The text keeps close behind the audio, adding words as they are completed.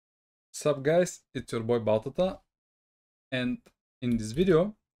Sup guys, it's your boy Baltataa, and in this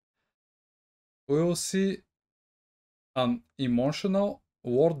video we will see an emotional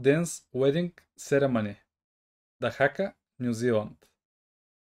ward dance wedding ceremony, the HAKA, New Zealand.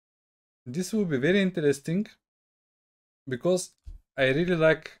 This will be very interesting because I really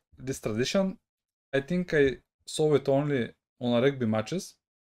like this tradition. I think I saw it only on rugby matches.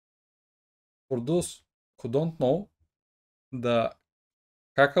 For those who don't know, the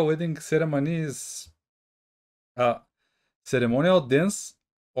HAKA wedding ceremony is a ceremonial dance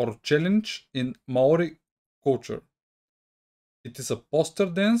or challenge in Maori culture. It is a poster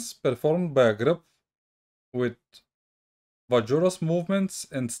dance performed by a group with vigorous movements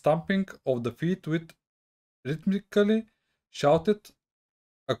and stamping of the feet with rhythmically shouted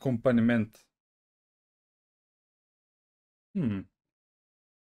accompaniment.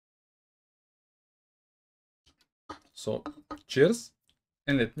 So, cheers,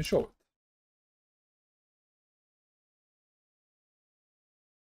 and let me show it.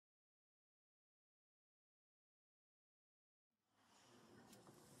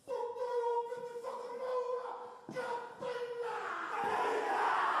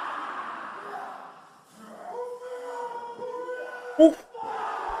 Oof.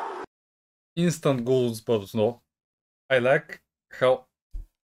 Instant goosebumps, no? I like how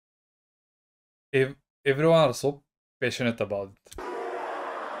everyone are so passionate about it.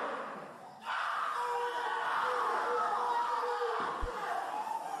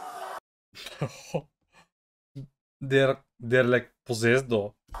 they're like possessed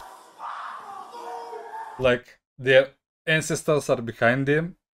though. Like their ancestors are behind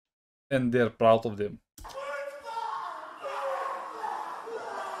them and they're proud of them.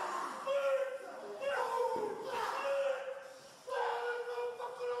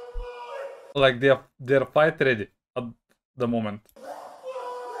 Like they're fight ready at the moment.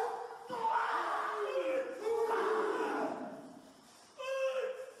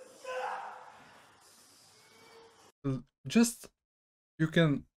 Just you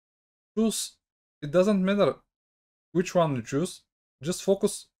can choose. It doesn't matter which one you choose. Just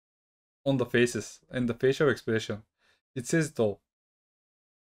focus on the faces and the facial expression. It says it all.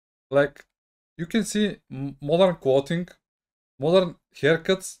 Like you can see modern clothing, modern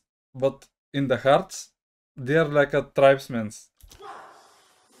haircuts, but in the hearts, they're like a tribesman's.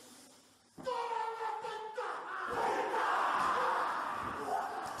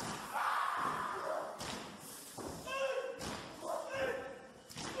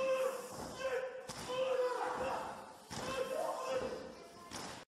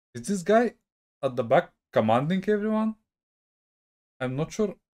 Is this guy at the back commanding everyone? I'm not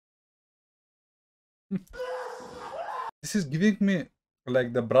sure. This is giving me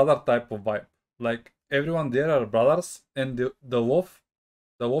like the brother type of vibe. Like everyone there are brothers, and the love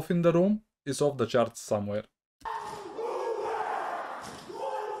in the room is off the charts somewhere.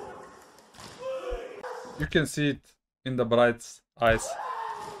 You can see it in the bride's eyes.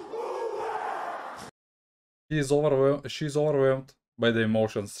 She's overwhelmed by the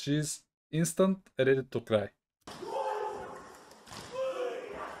emotions. She's instant ready to cry.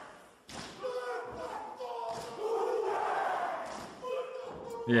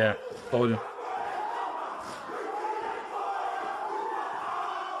 Yeah, told you.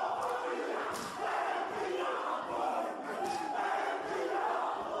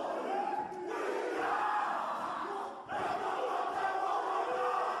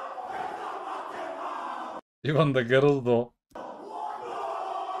 Even the girls though.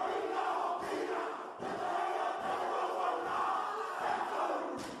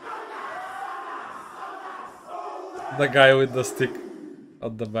 The guy with the stick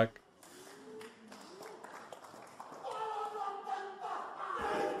at the back.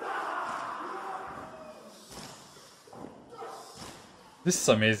 This is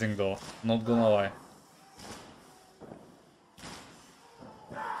amazing though, not gonna lie.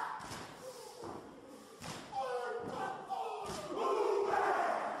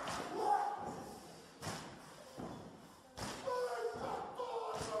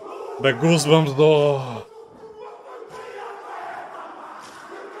 The goosebumps though.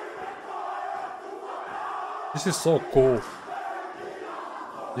 This is so cool.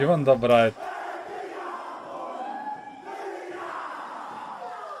 Even the bride.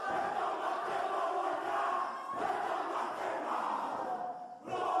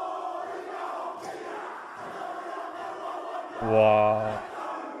 Wow.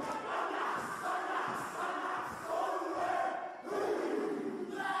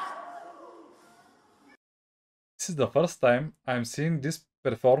 This is the first time I'm seeing this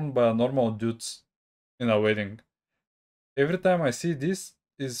performed by normal dudes in a wedding. Every time I see this,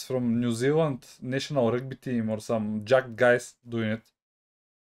 is from New Zealand national rugby team or some jack guys doing it.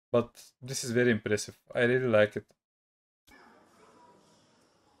 But this is very impressive. I really like it.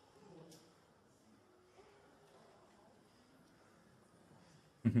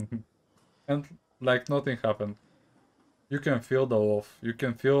 And like nothing happened. You can feel the love. You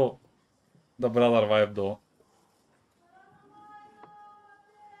can feel the brother vibe though.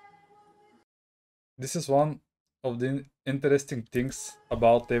 This is one of the interesting things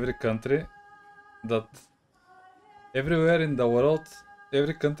about every country, that everywhere in the world,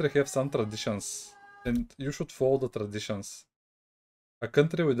 every country have some traditions, and you should follow the traditions. A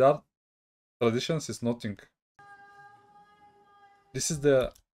country without traditions is nothing. This is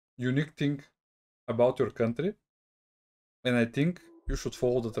the unique thing about your country, and I think you should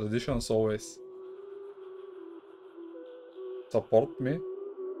follow the traditions always. Support me,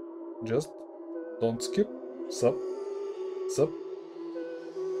 just don't skip, sub,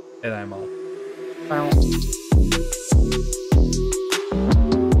 and I'm out. Bow.